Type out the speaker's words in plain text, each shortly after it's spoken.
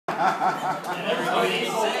And everybody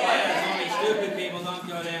says only stupid people don't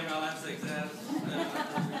go to MLM success.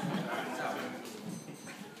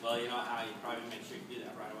 Well, you know how you probably make sure you do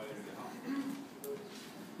that right away when you get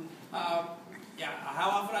home. Yeah, how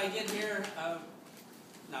often I get here?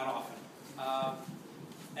 Not often.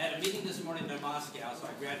 I had a meeting this morning in Moscow, so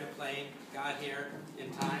I grabbed a plane, got here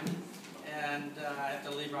in time, and I have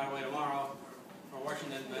to leave right away tomorrow for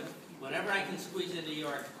Washington. But whenever I can squeeze into New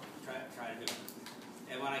York, try to do it.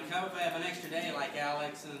 And when I come, if I have an extra day, like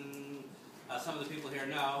Alex and some of the people here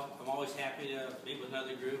know, I'm always happy to meet with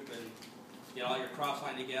another group and get all your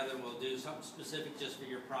cross-line together, and we'll do something specific just for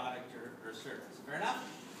your product or service. Fair enough?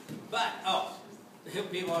 But,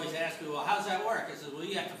 people always ask me, well, how's that work? I said, well,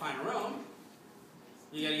 you have to find a room.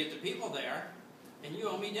 You got to get the people there, and you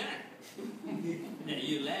owe me dinner. And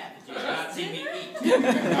you laugh. You have not seen me eat.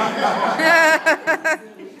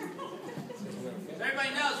 Everybody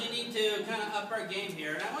knows you need to kind of up our game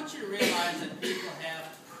here, and I want you to realize that people have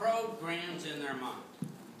programs in their mind.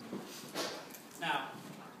 Now,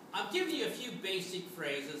 I'm giving you a few basic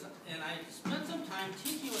phrases, and I spent some time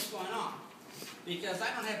teaching you what's going on, because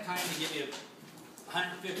I don't have time to give you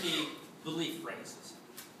 150 belief phrases.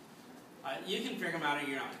 You can figure them out on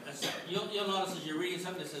your own. You'll notice as you're reading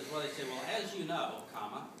something that says, well, they say, well, as you know,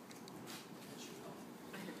 comma, as you know.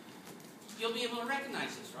 You'll be able to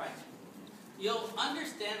recognize this, right? You'll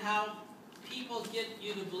understand how people get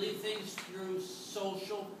you to believe things through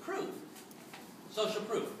social proof. Social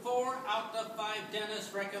proof. 4 out of 5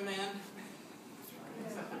 dentists recommend.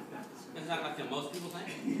 Isn't that like most people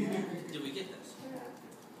think? Do we get this?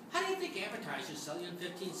 How do you think advertisers sell you in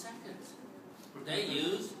 15 seconds? They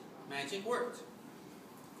use magic words.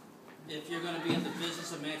 If you're going to be in the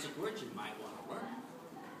business of magic words, you might want to learn.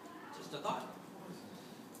 Just a thought.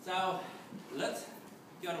 So, let's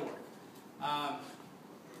go to work.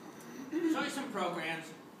 Show you some programs,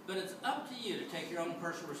 but it's up to you to take your own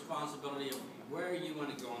personal responsibility of where you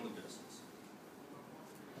want to go in the business.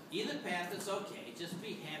 Either path is okay. Just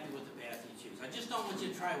be happy with the path you choose. I just don't want you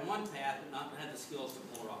to try one path and not have the skills to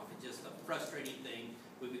pull it off. It's just a frustrating thing.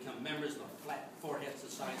 We become members of a flat forehead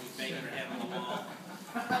society, begging our head on the wall.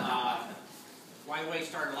 Why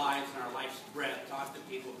waste our lives and our life's breath talking to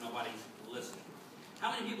people if nobody's listening?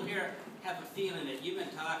 How many people here have a feeling that you've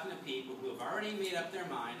been talking to people who have already made up their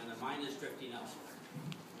mind and their mind is drifting elsewhere?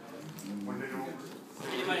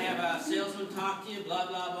 Anybody have a salesman talk to you, blah,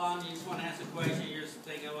 blah, blah, and you just want to ask a question, you're just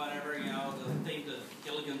thinking whatever, you know, the thing to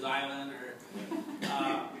Gilligan's Island, or...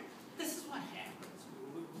 this is what happens.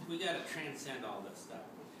 We got to transcend all this stuff.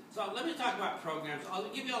 So let me talk about programs. I'll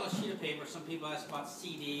give you all a sheet of paper. Some people ask about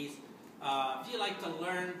CDs. If you like to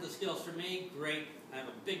learn the skills from me, great. I have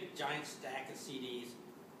a big, giant stack of CDs.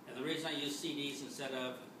 And the reason I use CDs instead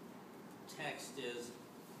of text is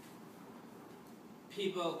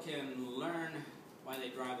people can learn why they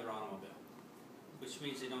drive their automobile, which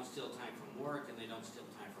means they don't steal time from work and they don't steal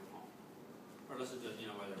time from home. Or listen to,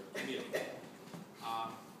 while they're commuting.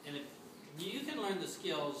 And if you can learn the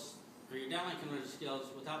skills, or your downline can learn the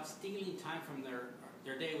skills without stealing time from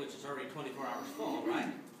their day, which is already 24 hours full,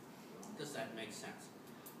 right? Does that make sense?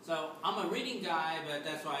 So I'm a reading guy, but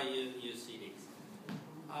that's why I use CDs.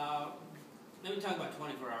 Let me talk about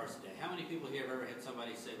 24 hours a day. How many people here have ever had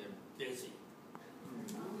somebody say they're busy?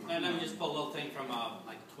 And let me just pull a little thing from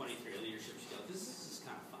like 23, a leadership skill. This is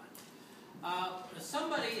kind of fun. If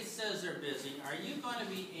somebody says they're busy, are you going to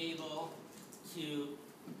be able to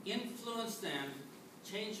influence them,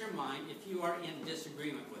 change their mind if you are in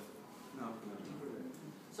disagreement with them? No.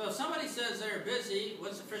 So if somebody says they're busy,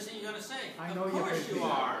 what's the first thing you're going to say? I know of course you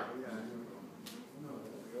are.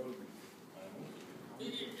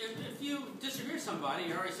 If you disagree with somebody,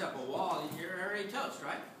 you're already set up a wall, you're already toast,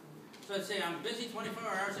 right? So I'd say, I'm busy 24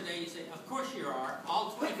 hours a day. You say, of course you are.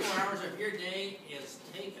 All 24 hours of your day is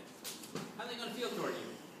taken. How are they going to feel toward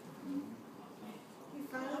you?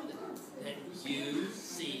 That you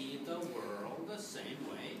see the world the same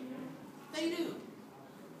way they do.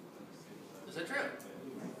 Is that true?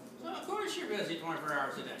 So of course you're busy 24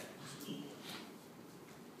 hours a day.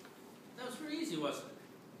 That was pretty easy, wasn't it?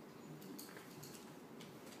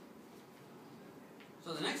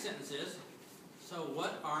 So the next sentence is, so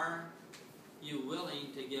what are you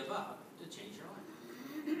willing to give up to change your life?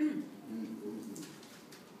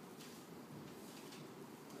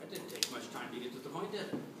 That didn't take much time to get to the point, did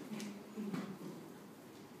it?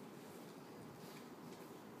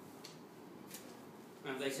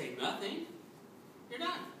 And if they say nothing, you're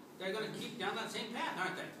done. They're going to keep down that same path,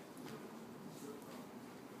 aren't they?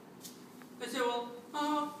 They say, well,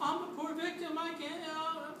 I'm a poor victim, I can't,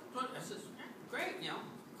 I says, great,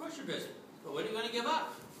 of course you're busy. But what are you going to give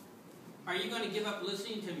up? Are you going to give up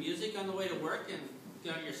listening to music on the way to work and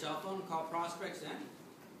get on your cell phone and call prospects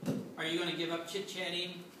then? Are you going to give up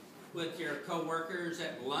chit-chatting with your co-workers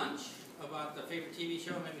at lunch about the favorite TV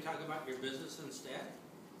show and maybe talk about your business instead?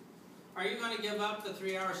 Are you going to give up the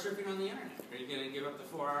 3 hours surfing on the internet? Are you going to give up the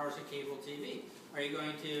 4 hours of cable TV? Are you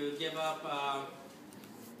going to give up,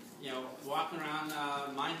 walking around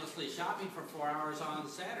mindlessly shopping for 4 hours on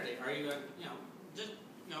Saturday? Are you going to,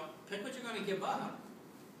 pick what you're going to give up.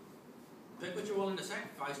 Pick what you're willing to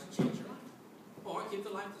sacrifice to change your life. Or keep the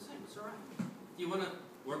life the same. It's all right. Do you want to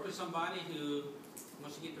work with somebody who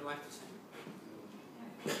wants to keep their life the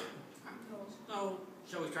same? So,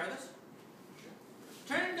 shall we try this?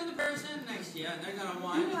 Turn to the person next to you, and they're going to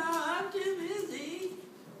whine, I'm too busy.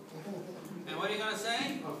 And what are you going to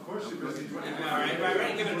say? Of course you're busy. All right,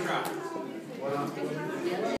 ready? Give it a try.